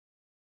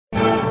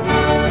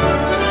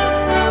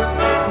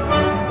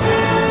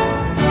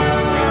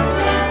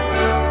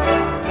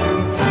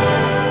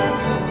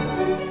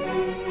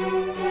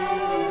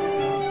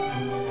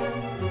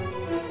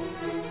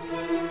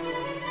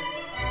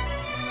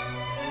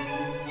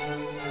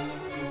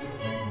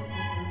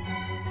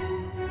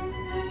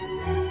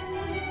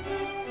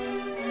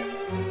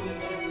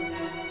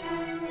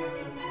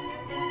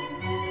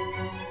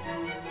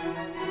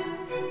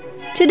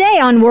Today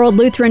on World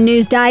Lutheran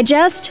News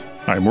Digest.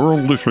 I'm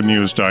World Lutheran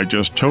News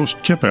Digest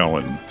host Kip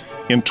Allen.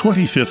 In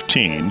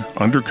 2015,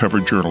 undercover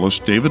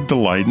journalists David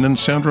Daleiden and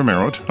Sandra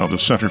Merritt of the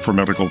Center for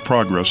Medical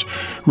Progress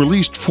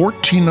released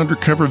 14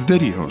 undercover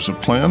videos of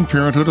Planned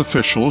Parenthood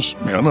officials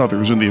and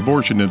others in the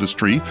abortion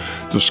industry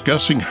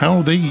discussing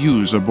how they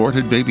use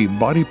aborted baby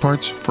body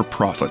parts for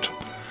profit.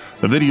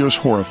 The videos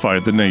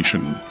horrified the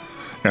nation.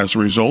 As a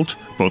result,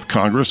 both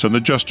Congress and the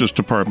Justice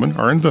Department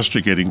are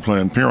investigating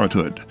Planned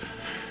Parenthood.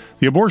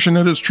 The abortion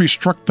industry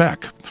struck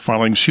back,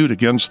 filing suit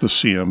against the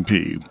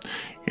CMP.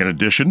 In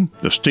addition,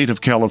 the state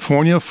of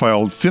California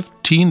filed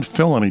 15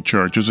 felony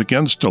charges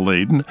against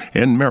Daleiden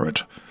and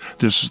Merritt.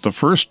 This is the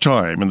first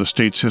time in the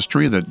state's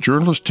history that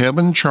journalists have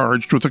been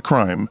charged with a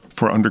crime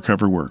for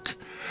undercover work.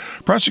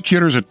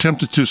 Prosecutors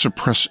attempted to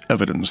suppress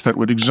evidence that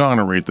would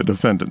exonerate the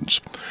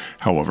defendants.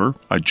 However,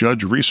 a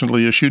judge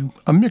recently issued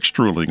a mixed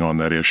ruling on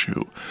that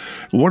issue.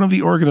 One of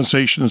the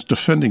organizations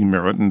defending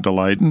Merritt and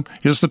Daleiden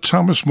is the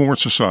Thomas More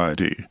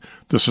Society.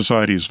 The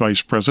Society's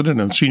Vice President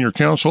and Senior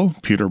Counsel,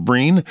 Peter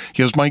Breen,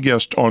 is my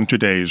guest on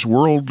today's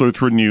World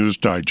Lutheran News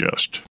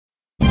Digest.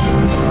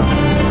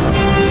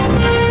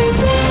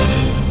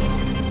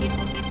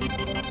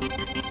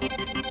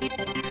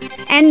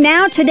 And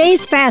now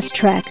today's Fast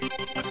Track.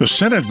 The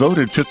Senate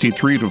voted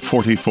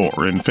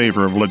 53-44 in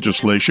favor of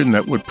legislation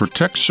that would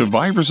protect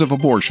survivors of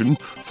abortion,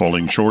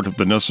 falling short of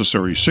the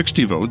necessary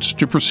 60 votes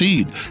to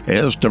proceed,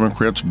 as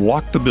Democrats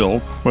blocked the bill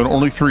when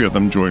only 3 of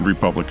them joined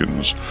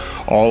Republicans.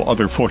 All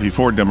other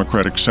 44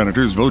 Democratic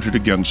senators voted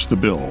against the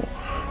bill.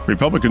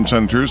 Republican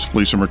Senators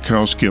Lisa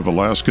Murkowski of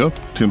Alaska,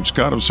 Tim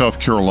Scott of South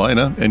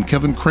Carolina, and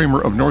Kevin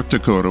Cramer of North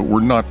Dakota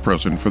were not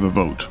present for the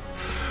vote.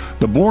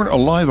 The Born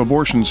Alive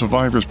Abortion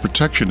Survivors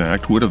Protection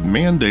Act would have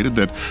mandated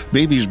that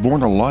babies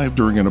born alive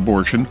during an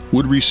abortion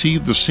would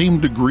receive the same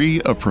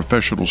degree of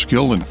professional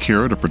skill and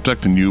care to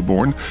protect the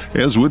newborn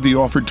as would be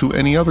offered to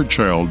any other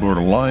child born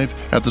alive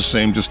at the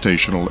same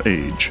gestational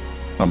age.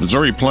 A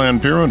Missouri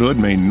Planned Parenthood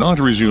may not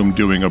resume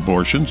doing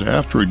abortions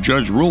after a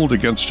judge ruled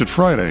against it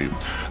Friday.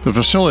 The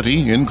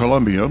facility in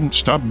Columbia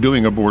stopped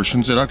doing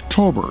abortions in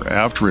October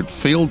after it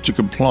failed to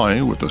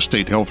comply with the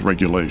state health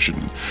regulation.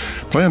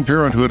 Planned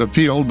Parenthood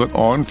appealed, but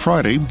on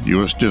Friday,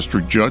 U.S.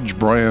 District Judge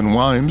Brian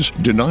Wimes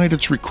denied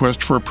its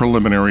request for a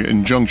preliminary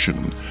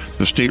injunction.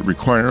 The state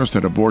requires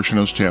that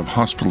abortionists have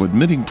hospital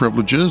admitting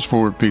privileges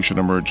for patient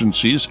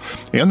emergencies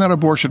and that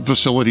abortion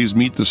facilities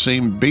meet the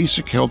same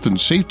basic health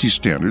and safety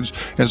standards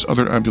as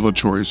other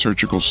ambulatory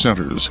surgical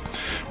centers.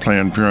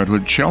 Planned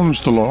Parenthood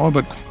challenged the law,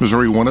 but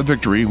Missouri won a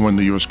victory when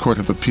the U.S. Court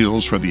of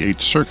Appeals for the 8th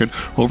Circuit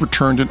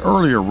overturned an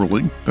earlier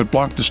ruling that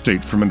blocked the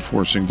state from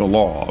enforcing the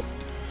law.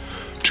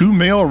 2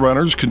 male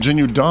runners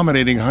continue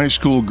dominating high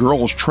school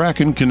girls' track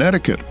in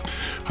Connecticut.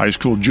 High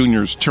school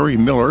juniors Terry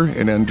Miller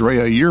and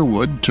Andrea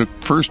Yearwood took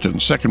first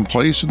and second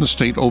place in the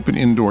State Open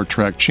Indoor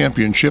Track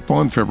Championship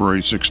on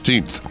February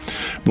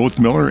 16th. Both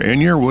Miller and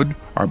Yearwood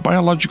are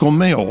biological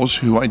males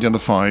who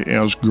identify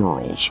as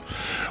girls.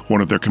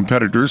 One of their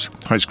competitors,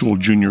 high school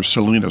junior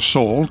Selena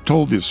Soul,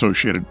 told the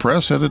Associated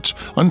Press that it's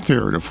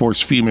unfair to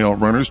force female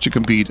runners to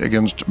compete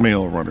against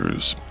male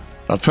runners.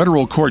 A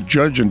federal court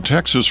judge in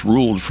Texas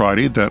ruled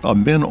Friday that a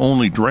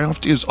men-only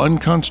draft is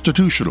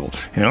unconstitutional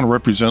and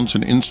represents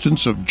an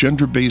instance of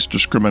gender-based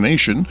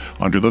discrimination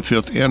under the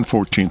 5th and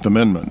 14th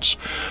Amendments.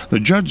 The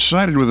judge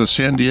sided with a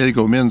San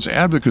Diego men's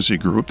advocacy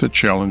group that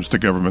challenged the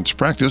government's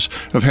practice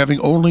of having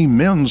only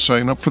men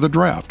sign up for the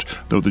draft,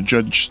 though the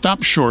judge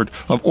stopped short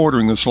of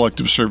ordering the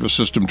Selective Service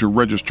System to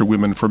register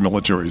women for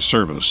military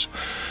service.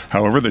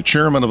 However, the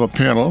chairman of a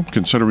panel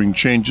considering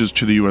changes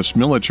to the U.S.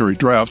 military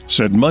draft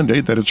said Monday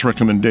that its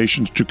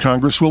recommendations to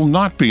Congress will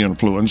not be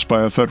influenced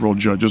by a federal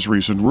judge's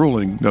recent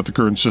ruling that the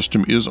current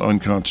system is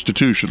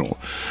unconstitutional.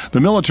 The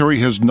military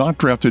has not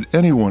drafted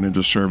anyone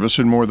into service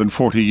in more than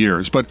 40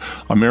 years, but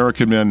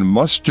American men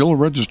must still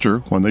register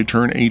when they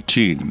turn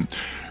 18.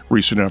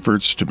 Recent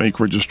efforts to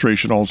make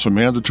registration also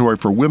mandatory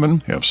for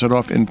women have set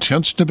off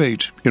intense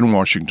debate in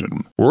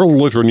Washington. World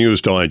Lutheran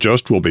News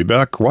Digest will be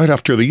back right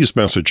after these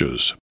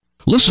messages.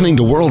 Listening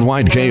to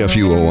Worldwide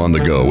KFUO on the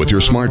go with your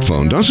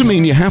smartphone doesn't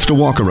mean you have to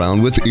walk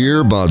around with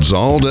earbuds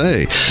all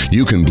day.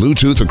 You can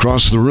Bluetooth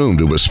across the room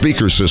to a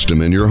speaker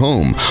system in your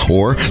home,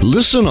 or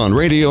listen on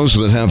radios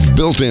that have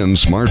built-in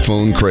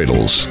smartphone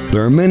cradles.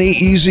 There are many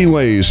easy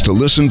ways to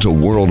listen to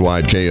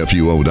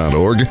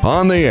worldwidekfuo.org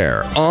on the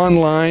air,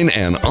 online,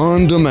 and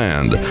on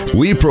demand.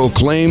 We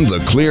proclaim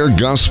the clear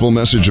gospel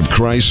message of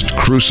Christ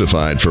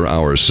crucified for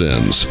our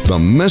sins. The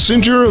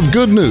messenger of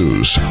good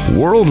news,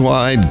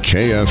 Worldwide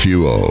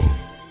KFUO.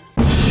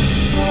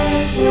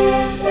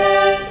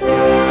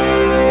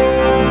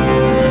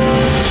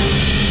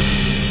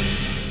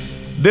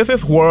 This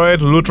is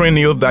World Lutheran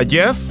News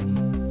Digest.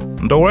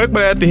 The work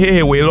bad to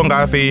hear we long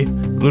afi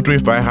Lutheran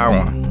Fire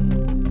Hour.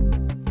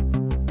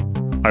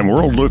 I'm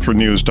World Lutheran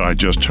News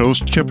Digest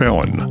host Kip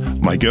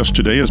Allen. My guest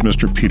today is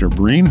Mr. Peter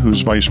Breen,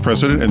 who's Vice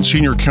President and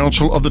Senior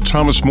Counsel of the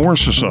Thomas More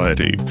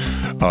Society.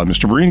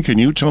 Mr. Breen, can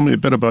you tell me a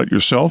bit about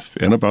yourself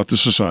and about the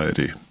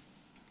Society?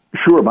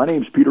 Sure. My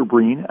name's Peter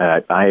Breen.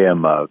 I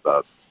am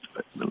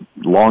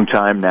long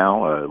time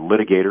now a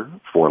litigator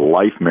for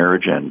life,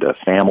 marriage, and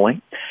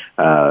family.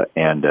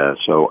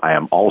 So I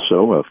am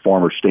also a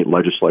former state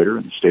legislator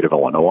in the state of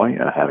Illinois,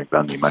 having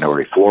been the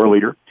minority floor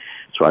leader.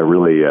 So I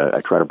really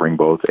I try to bring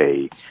both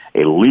a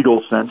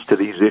legal sense to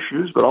these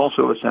issues, but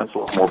also a sense a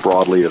little more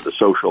broadly of the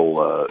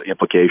social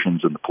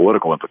implications and the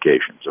political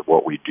implications of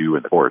what we do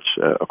in the courts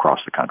across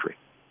the country.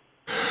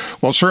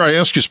 Well, sir, I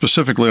ask you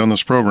specifically on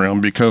this program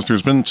because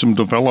there's been some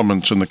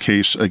developments in the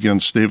case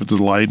against David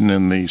Daleiden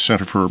and the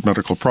Center for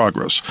Medical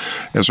Progress.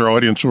 As our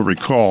audience will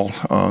recall,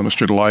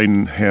 Mr.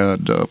 Daleiden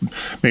had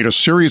made a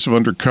series of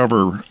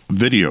undercover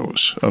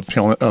videos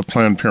of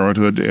Planned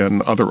Parenthood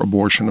and other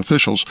abortion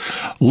officials,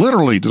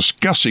 literally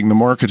discussing the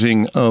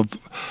marketing of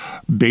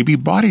baby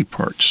body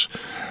parts.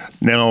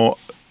 Now,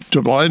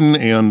 Daleiden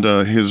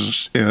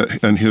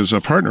and his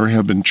partner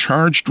have been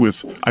charged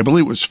with, I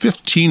believe it was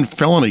 15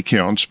 felony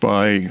counts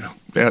by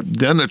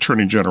then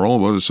Attorney General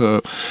was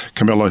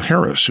Kamala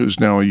Harris, who's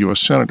now a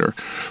U.S. Senator.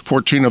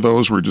 14 of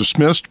those were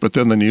dismissed, but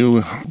then the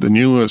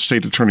new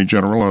State Attorney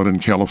General out in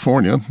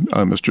California,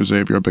 Mr.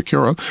 Xavier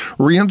Becerra,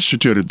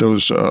 reinstituted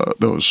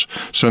those.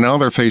 So now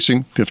they're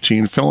facing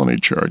 15 felony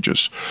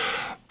charges.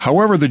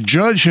 However, the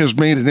judge has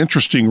made an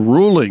interesting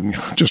ruling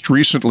just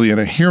recently in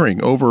a hearing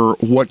over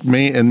what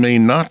may and may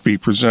not be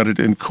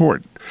presented in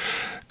court.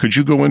 Could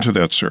you go into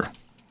that, sir?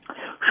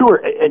 Sure.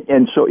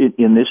 And so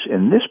in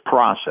this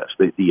process,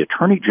 the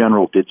Attorney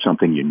General did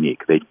something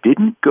unique. They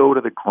didn't go to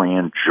the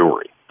grand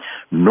jury.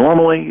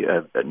 Normally,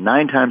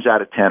 9 times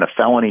out of 10, a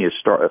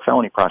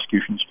felony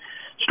prosecution's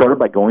started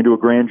by going to a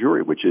grand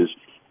jury, which is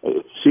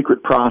a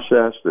secret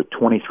process. The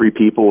 23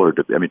 people, or it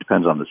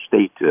depends on the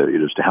state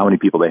as to how many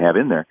people they have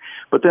in there.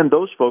 But then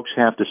those folks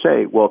have to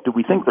say, well, do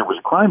we think there was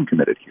a crime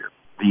committed here?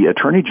 The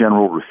Attorney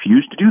General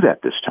refused to do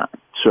that this time.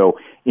 So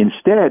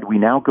instead, we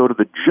now go to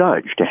the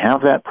judge to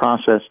have that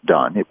process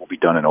done. It will be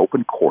done in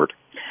open court,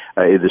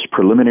 this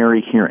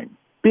preliminary hearing.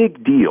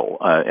 Big deal,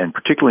 and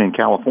particularly in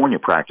California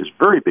practice,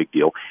 very big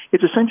deal.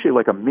 It's essentially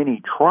like a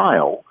mini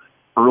trial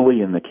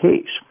early in the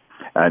case.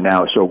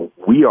 So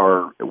we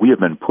have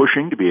been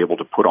pushing to be able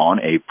to put on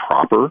a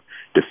proper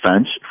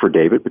defense for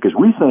David, because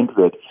we think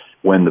that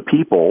when the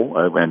people,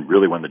 and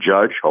really when the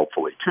judge,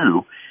 hopefully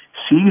too,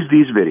 sees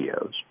these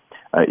videos,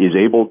 is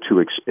able to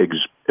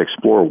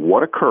explore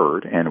what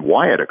occurred and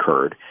why it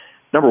occurred,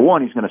 number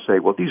one, he's going to say,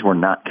 well, these were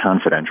not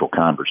confidential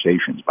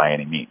conversations by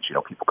any means.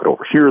 People could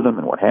overhear them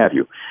and what have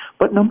you.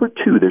 But number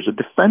two, there's a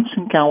defense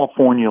in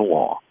California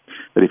law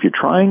that if you're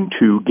trying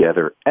to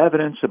gather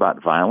evidence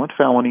about violent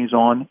felonies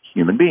on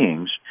human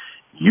beings,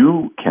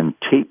 you can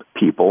tape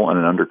people in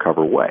an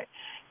undercover way.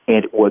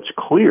 And what's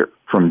clear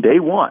from day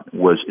one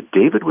was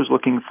David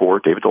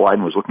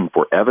Daleiden was looking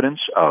for evidence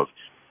of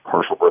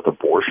partial birth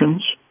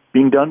abortions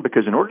being done,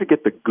 because in order to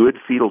get the good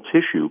fetal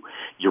tissue,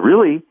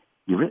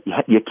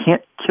 you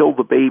can't kill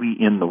the baby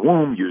in the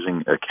womb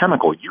using a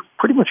chemical. You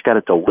pretty much got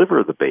to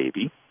deliver the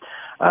baby,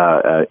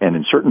 and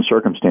in certain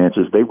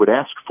circumstances, they would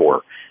ask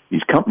for,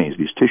 these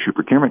tissue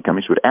procurement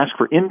companies would ask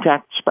for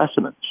intact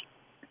specimens.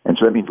 And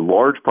so that means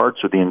large parts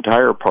of the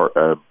entire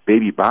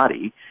baby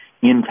body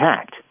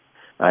intact.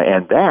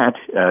 And that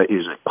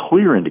is a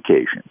clear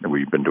indication that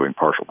we've been doing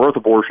partial birth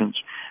abortions,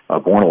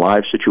 born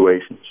alive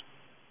situations,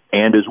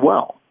 and as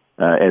well,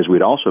 as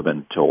we'd also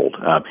been told,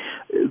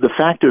 the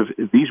fact of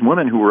these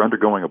women who were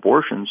undergoing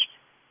abortions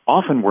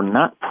often were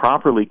not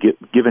properly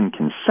given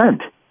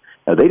consent.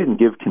 They didn't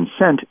give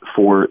consent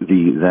for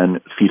the then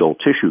fetal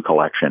tissue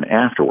collection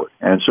afterward.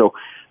 And so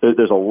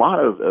there's a lot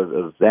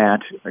of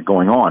that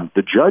going on.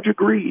 The judge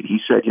agreed. He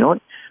said, you know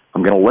what,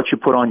 I'm going to let you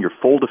put on your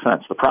full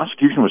defense. The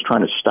prosecution was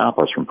trying to stop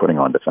us from putting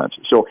on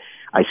defenses. So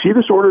I see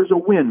this order as a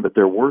win, but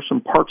there were some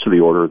parts of the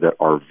order that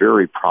are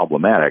very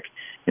problematic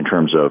in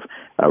terms of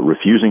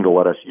refusing to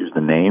let us use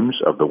the names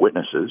of the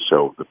witnesses.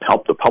 So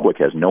the public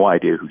has no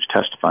idea who's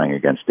testifying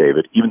against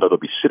David, even though they'll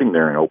be sitting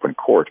there in open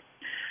court.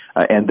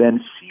 And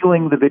then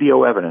sealing the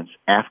video evidence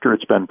after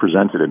it's been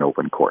presented in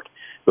open court.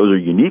 Those are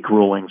unique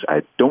rulings.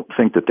 I don't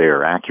think that they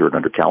are accurate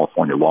under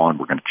California law, and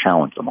we're going to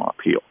challenge them on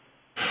appeal.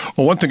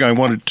 Well, one thing I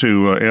wanted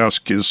to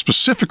ask is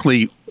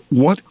specifically,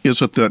 what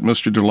is it that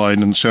Mr.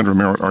 Daleiden and Sandra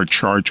Merritt are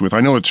charged with? I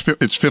know it's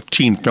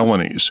 15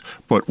 felonies,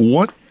 but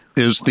what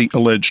is the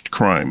alleged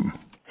crime?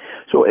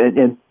 So,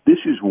 and this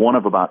is one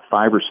of about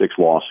 5 or 6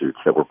 lawsuits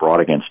that were brought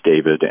against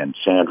David and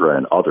Sandra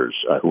and others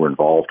who were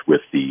involved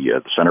with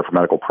the Center for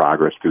Medical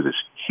Progress through this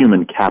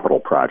Human Capital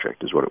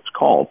Project, is what it was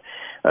called,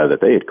 that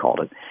they had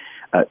called it.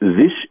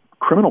 This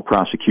criminal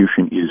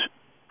prosecution is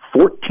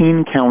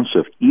 14 counts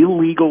of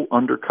illegal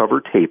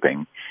undercover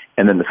taping,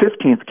 and then the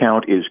 15th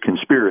count is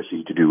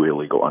conspiracy to do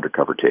illegal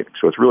undercover taping.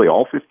 So it's really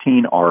all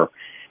 15 are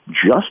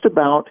just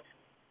about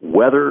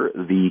whether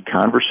the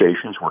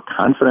conversations were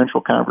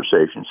confidential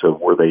conversations, so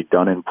were they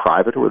done in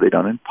private or were they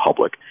done in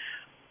public?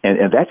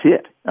 And that's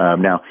it.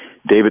 Now,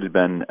 David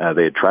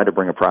they had tried to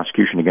bring a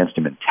prosecution against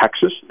him in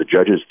Texas. The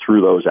judges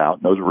threw those out,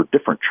 and those were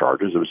different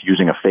charges. It was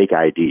using a fake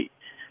ID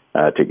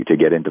to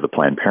get into the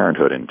Planned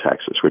Parenthood in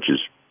Texas, which is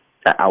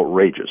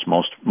outrageous.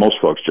 Most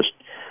folks just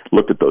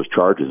looked at those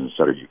charges and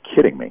said, are you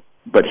kidding me?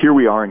 But here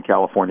we are in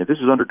California. This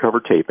is undercover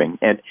taping,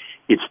 and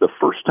it's the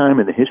first time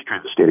in the history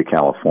of the state of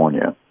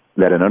California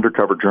that an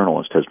undercover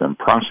journalist has been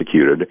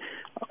prosecuted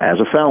as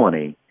a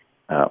felony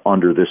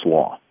under this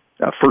law.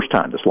 First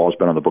time. This law has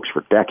been on the books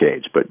for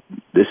decades, but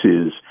this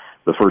is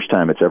the first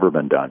time it's ever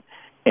been done.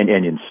 And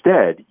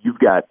instead, you've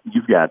got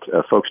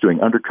folks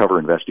doing undercover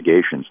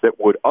investigations that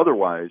would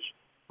otherwise,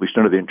 at least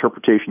under the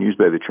interpretation used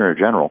by the Attorney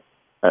General,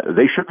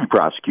 they should be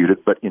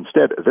prosecuted. But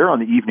instead, they're on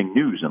the evening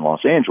news in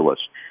Los Angeles,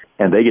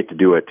 and they get to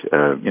do it,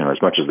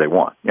 as much as they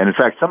want. And in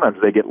fact, sometimes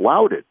they get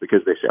lauded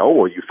because they say, "Oh,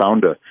 well, you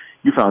found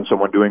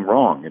someone doing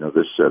wrong.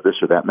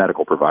 This or that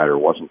medical provider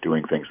wasn't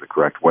doing things the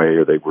correct way,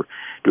 or they were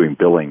doing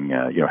billing,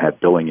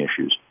 had billing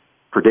issues."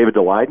 For David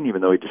Daleiden,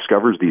 even though he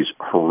discovers these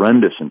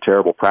horrendous and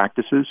terrible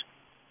practices,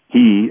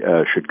 he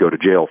should go to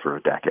jail for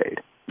a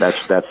decade.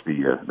 That's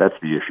the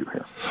issue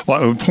here.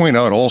 Well, I would point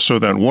out also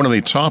that one of the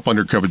top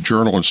undercover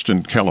journalists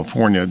in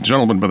California, a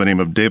gentleman by the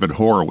name of David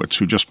Horowitz,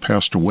 who just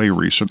passed away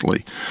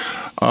recently,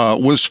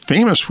 was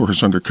famous for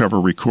his undercover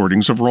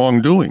recordings of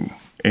wrongdoing,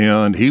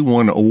 and he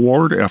won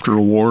award after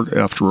award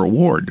after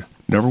award.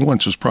 Never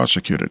once is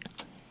prosecuted.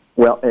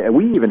 Well,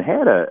 we even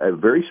had a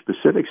very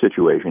specific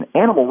situation.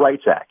 Animal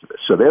rights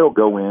activists, so they'll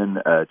go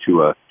in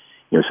to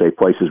say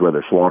places where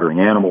they're slaughtering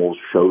animals,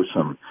 show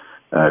some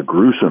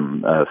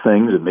gruesome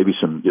things, and maybe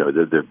some,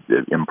 they're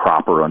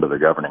improper under the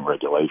governing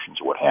regulations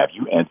or what have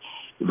you. And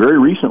very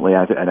recently,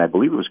 I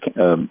believe it was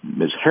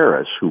Ms.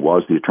 Harris, who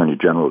was the Attorney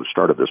General who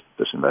started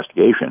this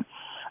investigation.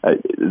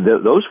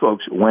 Those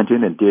folks went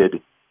in and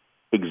did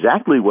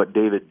exactly what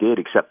David did,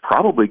 except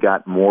probably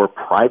got more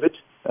private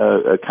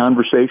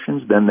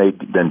conversations than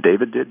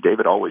David did.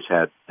 David always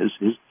had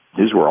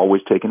his were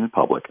always taken in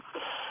public,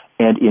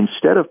 and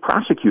instead of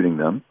prosecuting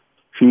them,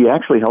 she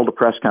actually held a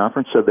press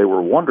conference, said they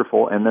were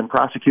wonderful, and then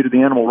prosecuted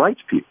the animal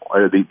rights people,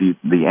 or the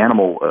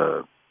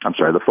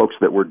folks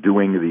that were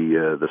doing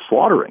the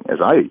slaughtering,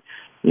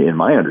 in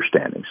my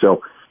understanding.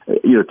 So,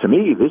 to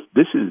me,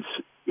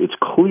 it's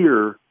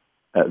clear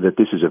that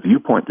this is a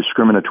viewpoint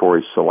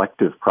discriminatory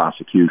selective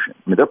prosecution.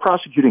 I mean, they're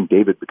prosecuting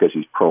David because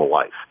he's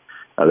pro-life.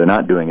 They're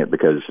not doing it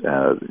because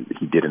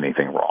he did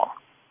anything wrong.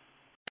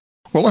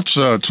 Well, let's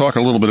talk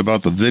a little bit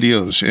about the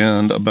videos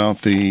and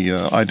about the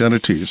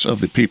identities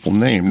of the people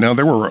named. Now,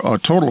 there were a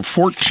total of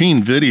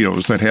 14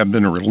 videos that have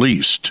been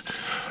released.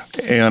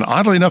 And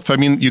oddly enough, I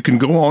mean, you can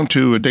go on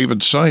to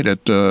David's site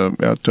at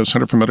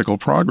Center for Medical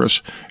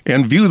Progress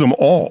and view them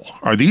all.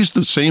 Are these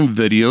the same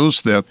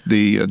videos that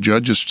the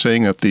judge is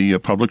saying that the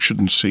public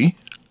shouldn't see?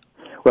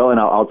 Well, and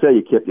I'll tell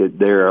you, Kip,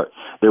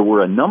 there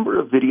were a number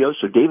of videos.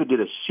 So David did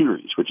a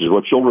series, which is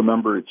what you'll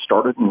remember. It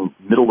started in the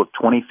middle of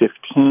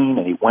 2015,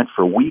 and he went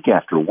for week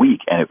after week,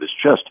 and it was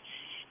just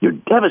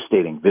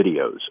devastating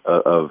videos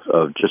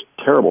of just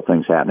terrible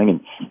things happening.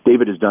 And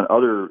David has done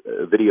other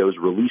videos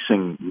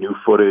releasing new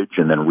footage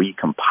and then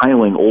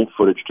recompiling old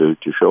footage to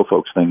show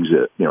folks things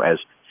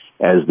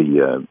as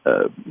the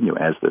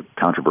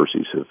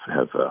controversies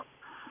have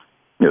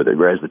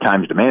as the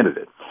times demanded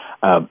it.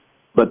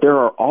 But there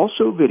are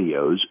also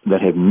videos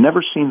that have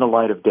never seen the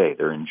light of day.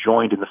 They're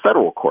enjoined in the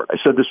federal court. I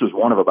said this was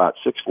one of about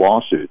 6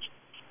 lawsuits.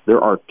 There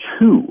are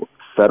 2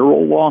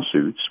 federal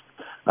lawsuits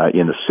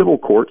in the civil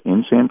court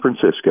in San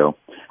Francisco,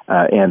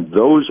 and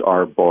those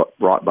are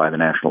brought by the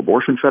National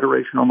Abortion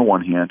Federation on the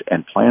one hand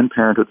and Planned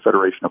Parenthood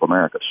Federation of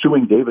America,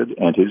 suing David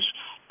and his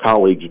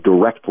colleagues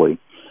directly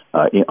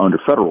under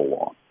federal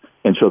law.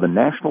 And so the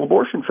National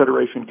Abortion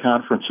Federation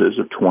conferences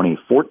of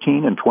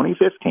 2014 and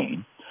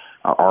 2015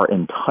 are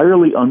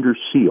entirely under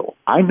seal.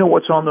 I know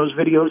what's on those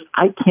videos.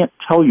 I can't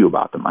tell you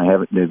about them. I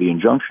haven't. The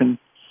injunction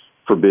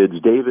forbids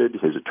David,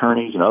 his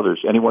attorneys, and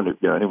others, anyone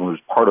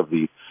who's part of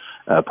the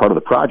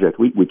project.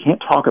 We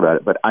can't talk about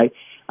it. But I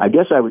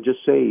guess I would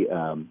just say,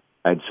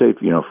 I'd say,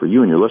 for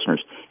you and your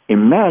listeners,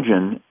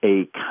 imagine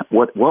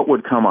what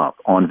would come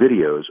up on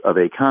videos of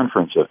a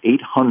conference of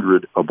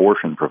 800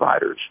 abortion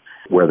providers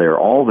where they're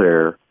all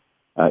there.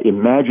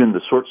 Imagine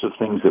the sorts of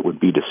things that would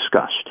be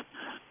discussed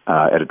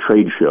at a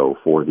trade show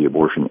for the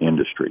abortion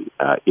industry.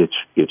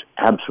 It's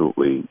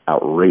absolutely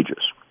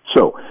outrageous.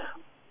 So,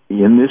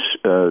 in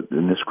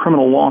this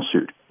criminal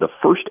lawsuit, the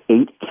first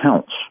 8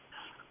 counts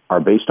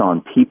are based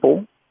on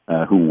people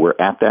who were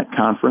at that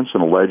conference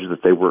and allege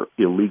that they were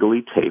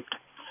illegally taped.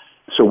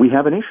 So we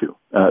have an issue.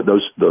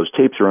 Those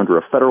tapes are under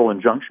a federal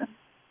injunction,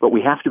 but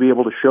we have to be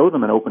able to show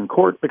them in open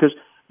court because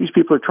these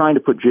people are trying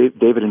to put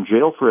David in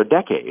jail for a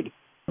decade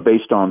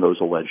based on those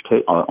alleged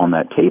on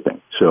that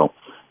taping. So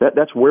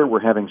that's where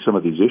we're having some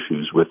of these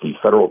issues with the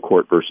federal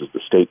court versus the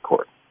state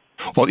court.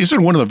 Well,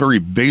 isn't one of the very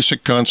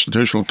basic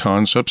constitutional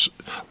concepts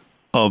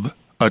of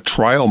a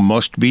trial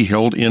must be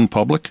held in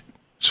public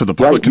so the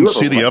public can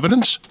see the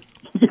evidence?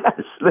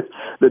 Yes,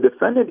 the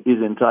defendant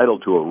is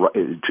entitled to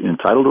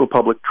a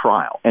public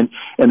trial, and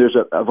there's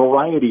a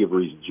variety of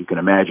reasons you can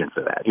imagine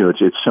for that.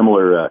 It's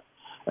similar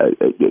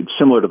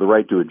to the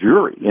right to a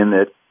jury in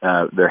that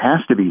there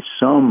has to be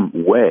some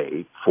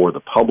way for the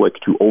public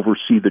to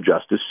oversee the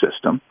justice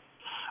system,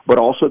 but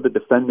also the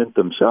defendant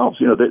themselves.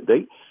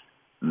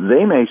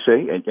 they may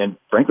say, and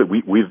frankly,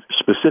 we've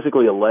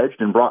specifically alleged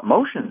and brought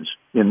motions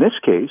in this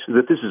case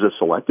that this is a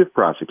selective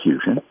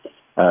prosecution,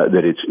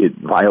 that it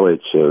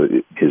violates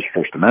his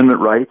First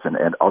Amendment rights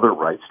and other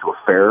rights to a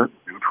fair,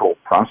 neutral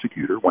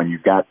prosecutor. When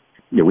you've got,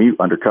 we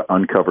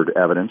uncovered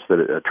evidence that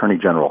Attorney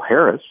General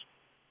Harris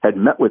had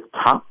met with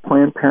top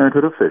Planned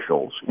Parenthood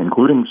officials,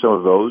 including some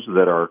of those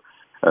that are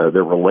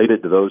they're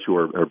related to those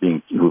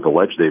who've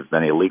alleged they've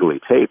been illegally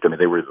taped. I mean,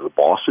 they were the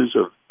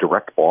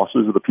direct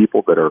bosses of the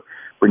people that are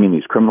bringing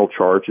these criminal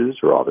charges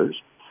or others.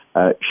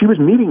 She was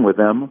meeting with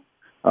them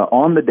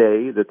on the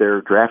day that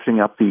they're drafting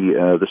up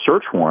the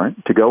search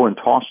warrant to go and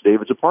toss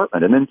David's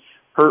apartment. And then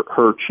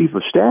her chief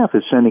of staff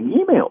is sending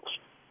emails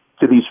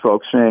to these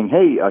folks saying,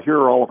 hey, here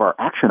are all of our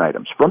action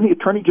items from the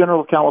Attorney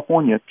General of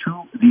California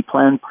to the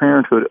Planned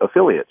Parenthood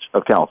affiliates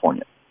of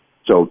California.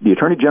 So the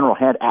Attorney General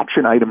had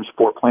action items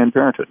for Planned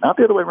Parenthood, not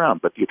the other way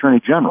around, but the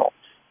Attorney General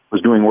was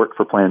doing work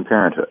for Planned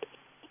Parenthood.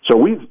 So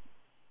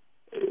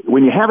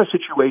when you have a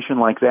situation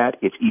like that,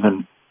 it's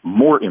even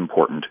more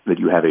important that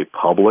you have a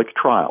public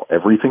trial,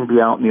 everything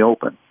be out in the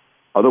open.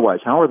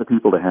 Otherwise, how are the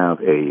people to have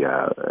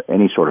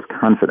any sort of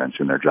confidence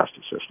in their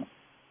justice system?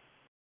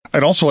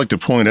 I'd also like to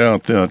point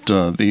out that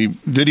the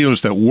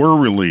videos that were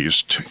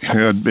released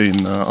had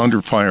been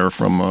under fire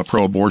from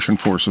pro-abortion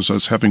forces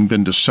as having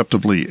been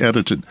deceptively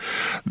edited.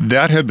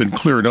 That had been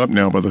cleared up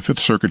now by the Fifth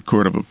Circuit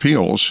Court of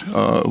Appeals,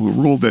 who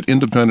ruled that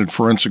independent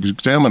forensic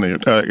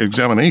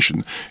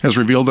examination has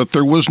revealed that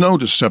there was no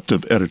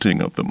deceptive editing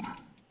of them.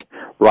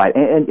 Right,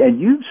 and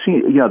you've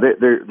seen,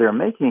 they're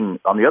making,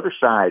 on the other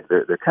side,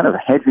 they're kind of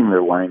hedging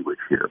their language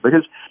here,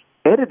 because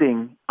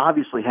editing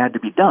obviously had to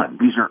be done.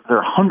 There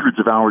are hundreds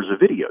of hours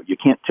of video. You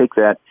can't take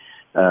that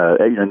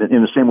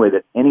in the same way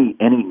that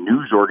any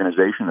news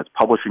organization that's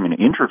publishing an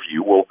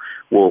interview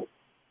will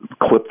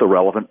clip the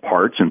relevant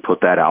parts and put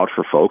that out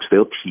for folks.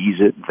 They'll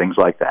tease it and things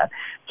like that.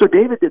 So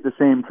David did the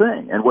same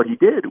thing, and what he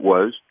did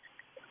was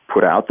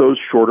put out those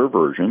shorter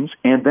versions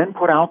and then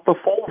put out the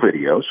full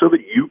video so that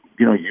you,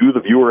 the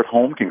viewer at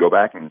home, can go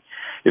back and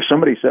if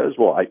somebody says,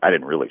 well, I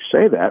didn't really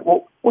say that,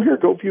 well, here,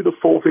 go view the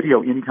full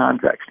video in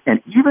context.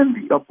 And even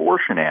the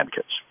abortion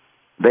advocates,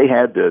 they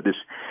had this,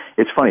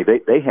 it's funny,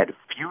 they had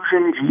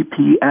Fusion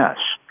GPS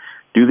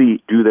do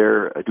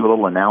a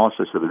little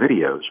analysis of the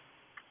videos.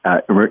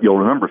 You'll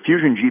remember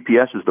Fusion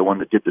GPS is the one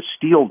that did the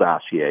Steele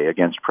dossier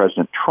against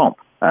President Trump.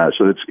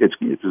 So it's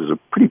a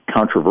pretty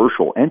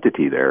controversial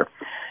entity there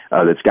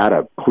that's got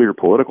a clear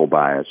political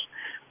bias.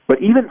 But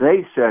even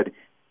they said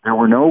there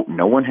were no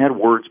one had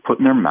words put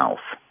in their mouth.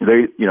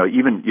 They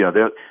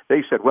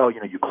said, well,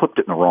 you clipped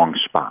it in the wrong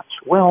spots.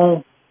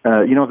 Well,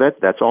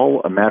 that's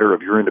all a matter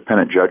of your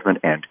independent judgment.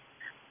 And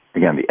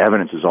again, the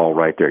evidence is all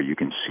right there. You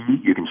can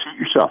see it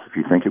yourself. If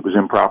you think it was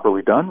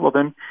improperly done, well,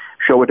 then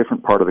show a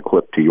different part of the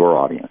clip to your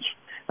audience.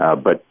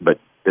 But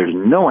there's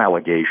no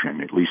allegation,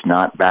 at least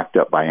not backed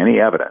up by any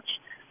evidence,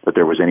 that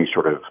there was any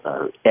sort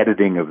of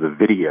editing of the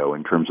video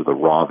in terms of the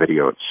raw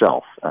video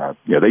itself.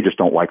 They just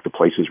don't like the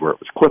places where it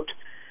was clipped,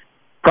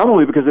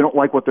 probably because they don't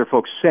like what their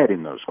folks said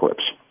in those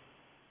clips.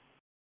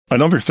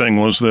 Another thing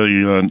was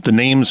the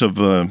names of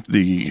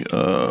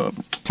the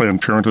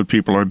Planned Parenthood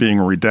people are being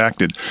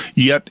redacted,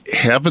 yet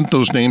haven't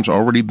those names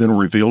already been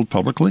revealed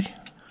publicly?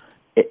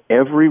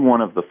 Every one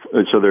of the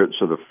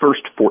the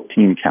first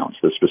 14 counts,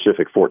 the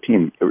specific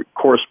 14,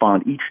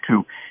 correspond each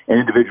to an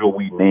individual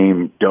we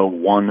name Doe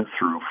 1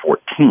 through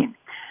 14.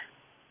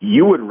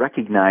 You would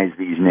recognize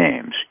these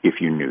names if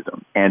you knew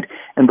them. And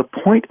the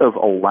point of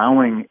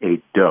allowing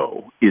a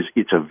Doe is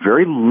it's a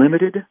very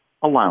limited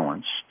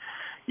allowance,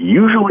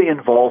 usually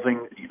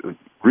involving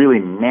really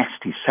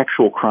nasty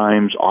sexual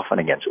crimes, often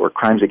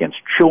crimes against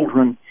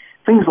children,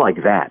 things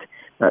like that.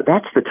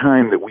 That's the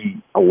time that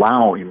we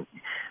allow, in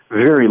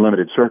very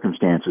limited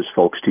circumstances,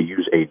 folks to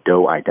use a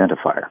Doe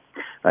identifier.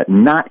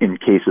 Not in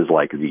cases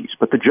like these.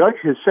 But the judge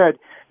has said,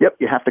 yep,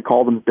 you have to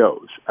call them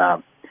Does.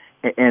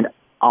 And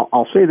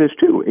I'll say this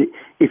too: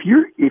 if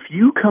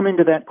you come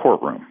into that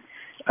courtroom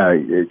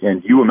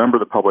and you, a member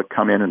of the public,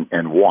 come in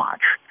and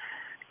watch,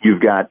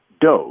 you've got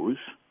Does.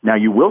 Now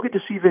you will get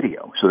to see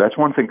video, so that's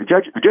one thing. The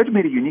judge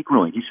made a unique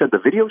ruling. He said the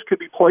videos could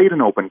be played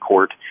in open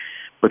court,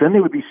 but then they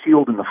would be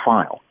sealed in the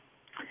file,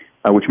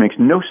 which makes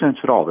no sense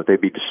at all. That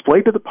they'd be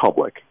displayed to the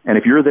public, and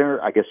if you're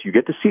there, I guess you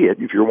get to see it.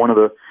 If you're one of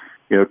the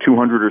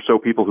 200 or so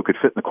people who could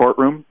fit in the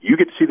courtroom, you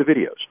get to see the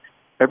videos.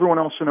 Everyone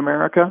else in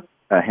America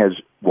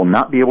will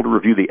not be able to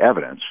review the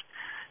evidence.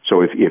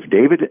 So if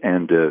David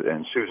and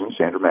Susan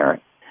Sandra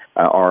Merritt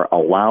are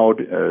allowed,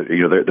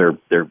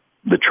 the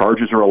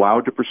charges are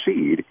allowed to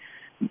proceed,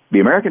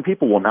 the American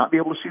people will not be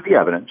able to see the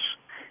evidence,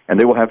 and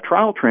they will have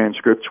trial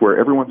transcripts where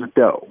everyone's a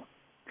Doe.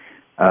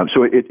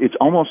 So it's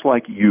almost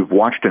like you've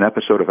watched an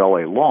episode of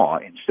L.A. Law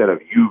instead of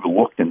you've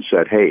looked and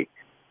said, hey,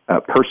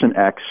 person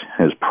X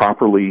has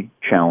properly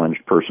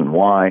challenged person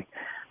Y.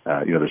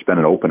 There's been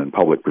an open and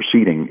public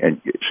proceeding. And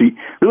see,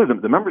 really,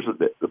 the members of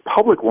the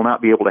public will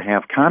not be able to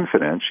have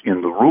confidence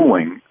in the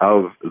ruling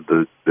of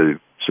the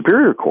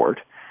Superior Court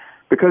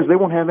because they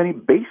won't have any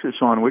basis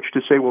on which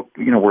to say, well,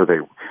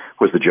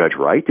 was the judge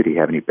right? Did he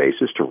have any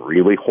basis to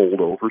really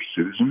hold over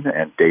Susan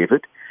and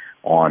David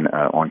on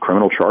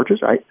criminal charges?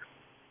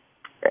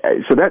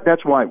 So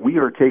that's why we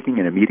are taking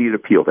an immediate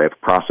appeal. They have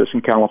a process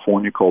in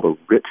California called a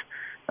writ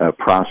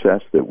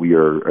process that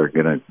we're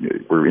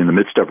in the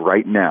midst of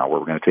right now, where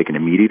we're going to take an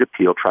immediate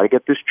appeal, try to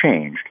get this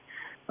changed,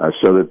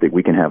 so that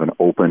we can have an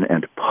open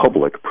and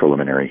public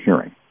preliminary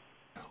hearing.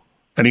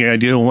 Any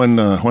idea when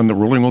the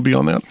ruling will be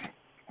on that?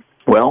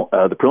 Well,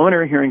 the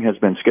preliminary hearing has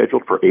been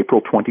scheduled for April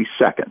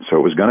 22nd, so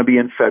it was going to be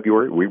in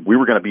February. We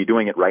were going to be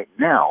doing it right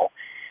now,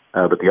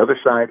 but the other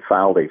side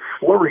filed a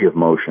flurry of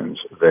motions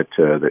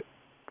that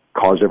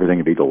caused everything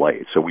to be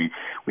delayed. So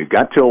we've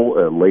got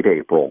till late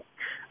April.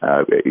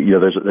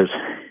 There's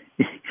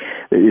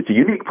it's a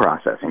unique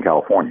process in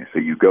California. So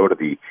you go to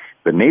the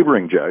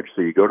neighboring judge.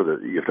 So you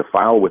have to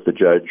file with the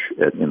judge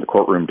in the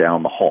courtroom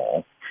down the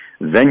hall.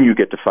 Then you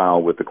get to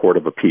file with the Court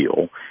of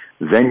Appeal.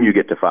 Then you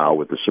get to file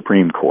with the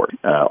Supreme Court,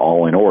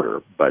 all in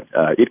order. But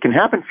it can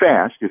happen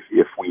fast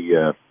if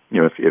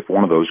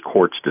one of those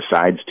courts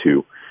decides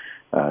to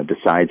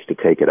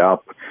take it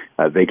up.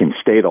 They can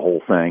stay the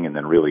whole thing and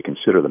then really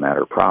consider the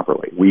matter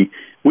properly.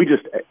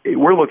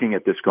 We're looking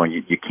at this going,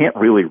 you can't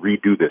really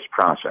redo this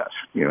process.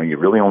 You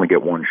really only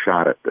get one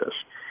shot at this.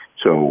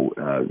 So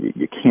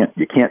you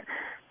can't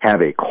have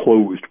a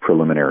closed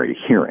preliminary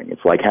hearing.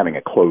 It's like having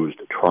a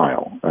closed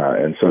trial.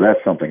 And so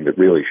that's something that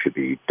really should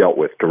be dealt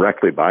with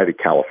directly by the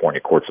California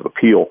Courts of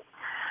Appeal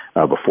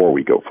before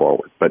we go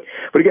forward. But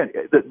again,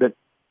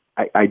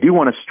 I do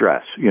want to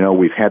stress,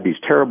 we've had these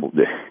terrible,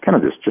 kind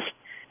of this just,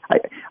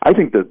 I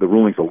think that the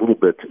ruling's a little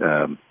bit,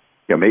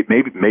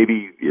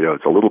 maybe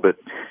it's a little bit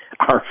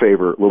our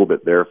favor, a little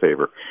bit their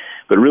favor,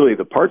 but really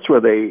the parts where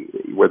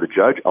the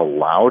judge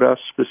allowed us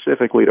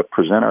specifically to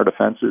present our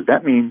defenses,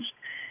 that means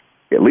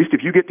at least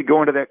if you get to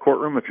go into that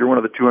courtroom, if you're one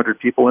of the 200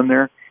 people in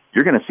there,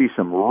 you're going to see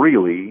some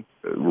really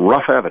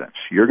rough evidence.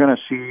 You're going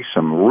to see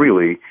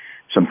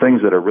some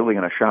things that are really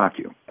going to shock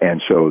you.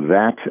 And so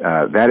that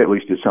at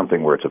least is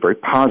something where it's a very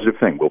positive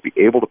thing. We'll be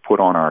able to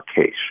put on our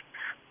case,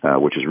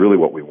 which is really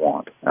what we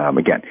want.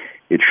 Again,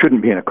 it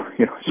shouldn't be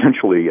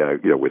essentially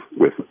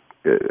with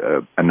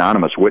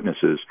anonymous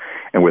witnesses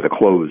and with a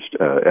closed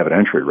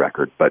evidentiary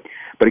record. But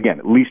again,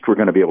 at least we're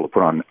going to be able to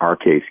put on our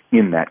case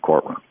in that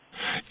courtroom.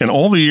 In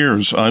all the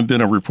years I've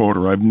been a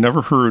reporter, I've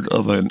never heard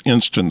of an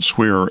instance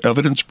where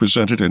evidence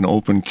presented in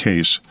open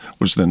case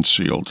was then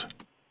sealed.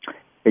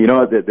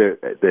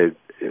 The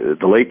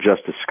late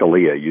Justice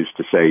Scalia used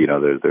to say,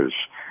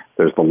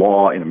 there's the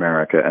law in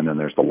America and then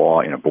there's the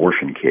law in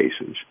abortion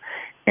cases.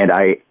 And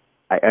I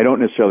don't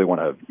necessarily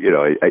want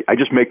to, I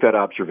just make that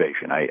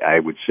observation.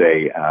 I would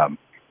say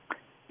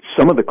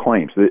some of the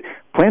claims that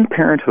Planned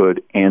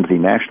Parenthood and the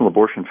National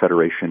Abortion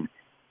Federation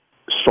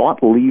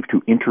sought leave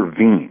to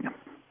intervene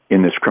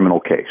in this criminal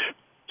case.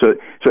 So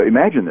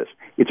imagine this.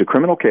 It's a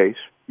criminal case.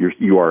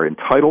 You are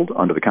entitled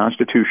under the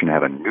Constitution to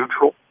have a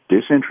neutral,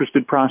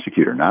 disinterested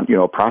prosecutor, not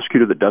a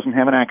prosecutor that doesn't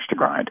have an axe to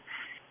grind.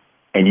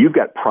 And you've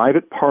got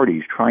private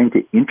parties trying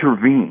to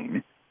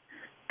intervene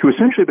to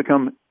essentially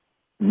become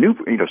new,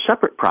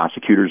 separate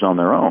prosecutors on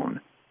their own.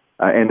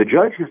 And the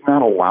judge has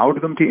not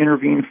allowed them to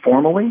intervene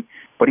formally,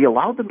 but he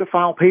allowed them to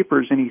file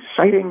papers, and he's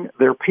citing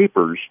their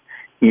papers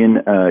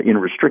in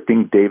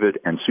restricting David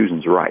and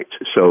Susan's rights.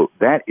 So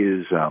that's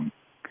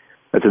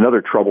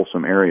another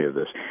troublesome area of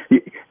this.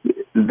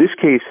 This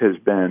case has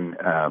been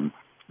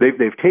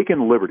they've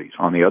taken liberties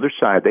on the other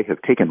side. They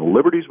have taken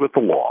liberties with the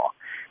law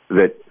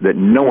that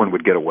no one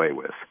would get away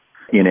with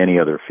in any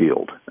other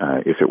field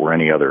if it were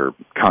any other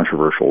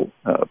controversial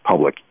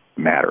public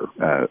matter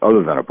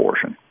other than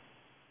abortion.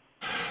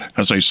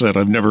 As I said,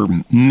 I've never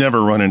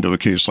run into a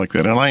case like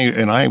that,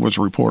 and I was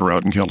a reporter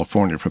out in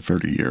California for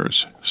 30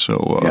 years.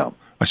 So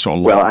I saw a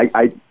lot.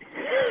 Well,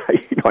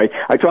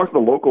 I talked to the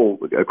local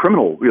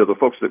criminal, the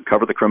folks that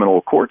cover the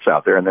criminal courts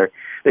out there, and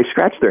they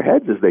scratch their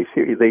heads as they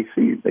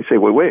say,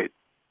 wait,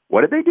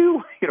 what did they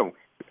do?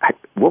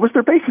 What was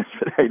their basis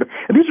for that?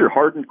 And these are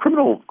hardened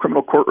criminal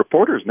court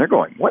reporters, and they're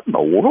going, what in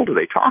the world are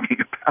they talking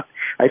about?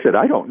 I said,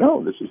 I don't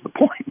know. This is the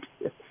point.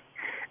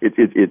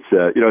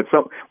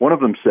 One of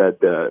them said,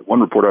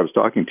 one reporter I was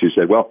talking to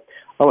said,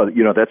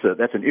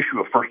 that's an issue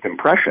of first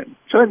impression.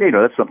 So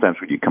that's sometimes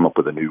when you come up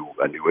with a new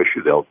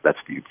issue, that's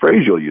the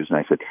phrase you'll use. And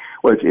I said,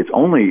 well, it's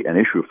only an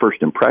issue of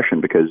first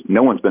impression because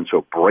no one's been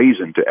so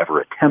brazen to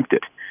ever attempt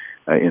it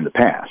in the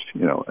past.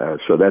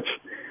 So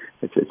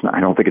it's not, I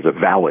don't think it's a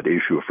valid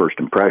issue of first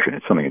impression.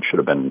 It's something that should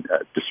have been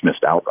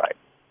dismissed outright.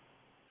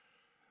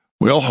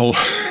 Well,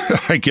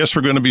 I guess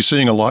we're going to be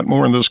seeing a lot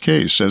more in this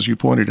case. As you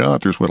pointed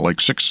out, there's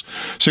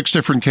six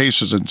different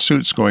cases and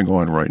suits going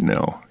on right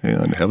now,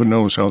 and heaven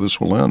knows how this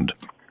will end.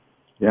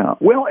 Yeah.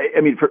 Well,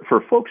 I mean,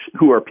 for folks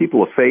who are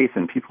people of faith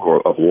and people who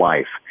are of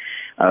life,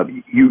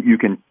 you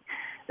can.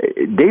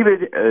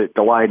 David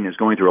Daleiden is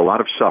going through a lot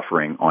of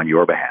suffering on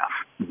your behalf,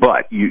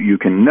 but you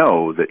can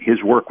know that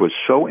his work was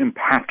so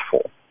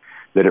impactful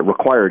that it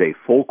required a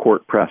full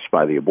court press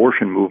by the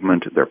abortion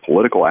movement, their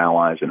political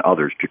allies, and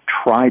others to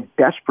try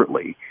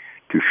desperately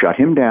to shut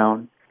him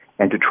down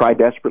and to try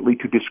desperately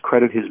to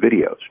discredit his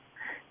videos.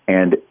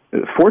 And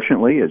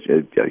fortunately, as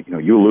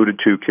you alluded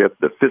to, Kip,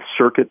 the Fifth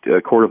Circuit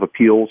Court of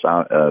Appeals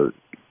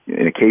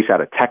in a case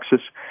out of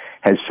Texas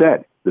has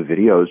said the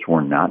videos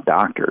were not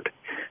doctored.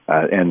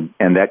 And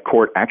that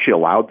court actually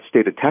allowed the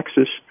state of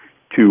Texas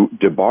to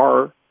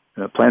debar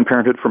Planned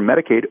Parenthood from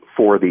Medicaid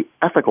for the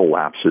ethical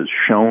lapses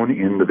shown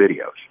in the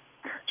videos.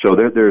 So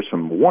there's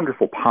some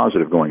wonderful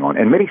positive going on.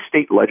 And many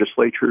state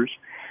legislatures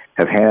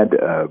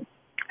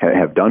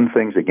have done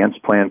things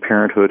against Planned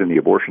Parenthood and the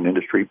abortion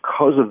industry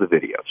because of the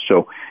videos.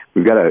 So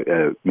we've got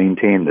to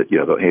maintain that,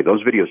 hey,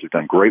 those videos have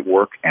done great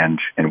work, and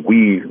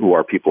we who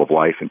are people of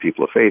life and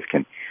people of faith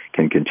can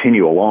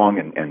continue along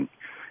and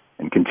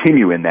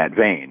continue in that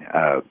vein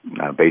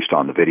based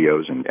on the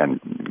videos and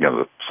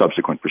the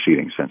subsequent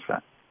proceedings since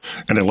then.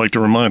 And I'd like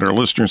to remind our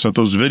listeners that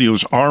those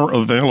videos are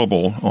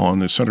available on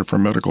the Center for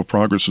Medical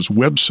Progress's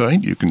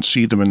website. You can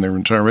see them in their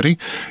entirety,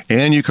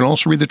 and you can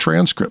also read the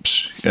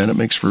transcripts, and it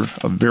makes for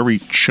a very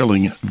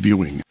chilling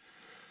viewing.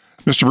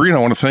 Mr. Breen, I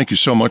want to thank you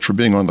so much for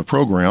being on the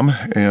program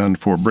and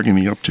for bringing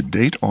me up to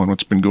date on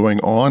what's been going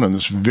on in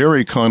this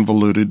very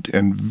convoluted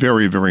and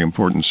very, very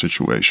important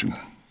situation.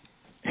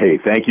 Hey,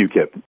 thank you,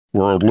 Kip.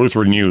 World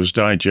Lutheran News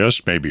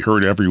Digest may be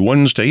heard every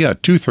Wednesday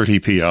at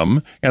 2:30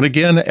 p.m. and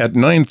again at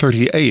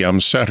 9:30 a.m.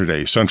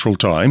 Saturday Central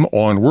Time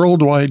on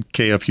Worldwide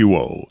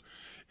KFUO.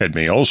 It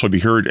may also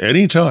be heard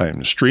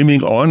anytime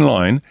streaming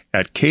online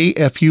at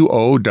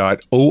kfuo.org.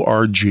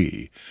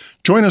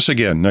 Join us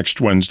again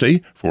next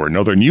Wednesday for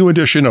another new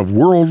edition of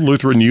World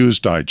Lutheran News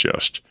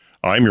Digest.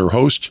 I'm your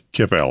host,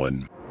 Kip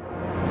Allen.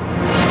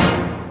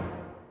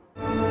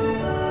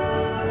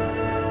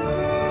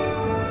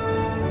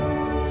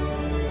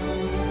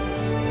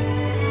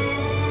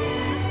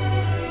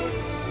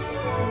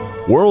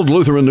 World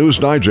Lutheran News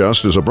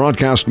Digest is a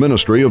broadcast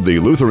ministry of the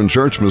Lutheran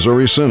Church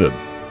Missouri Synod.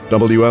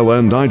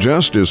 WLN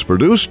Digest is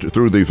produced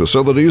through the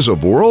facilities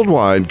of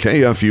Worldwide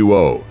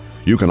KFUO.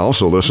 You can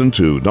also listen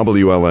to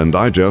WLN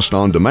Digest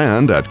on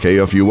demand at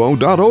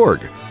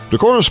kfuo.org. To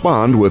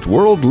correspond with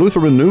World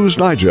Lutheran News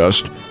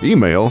Digest,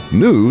 email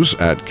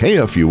news@kfuo.org.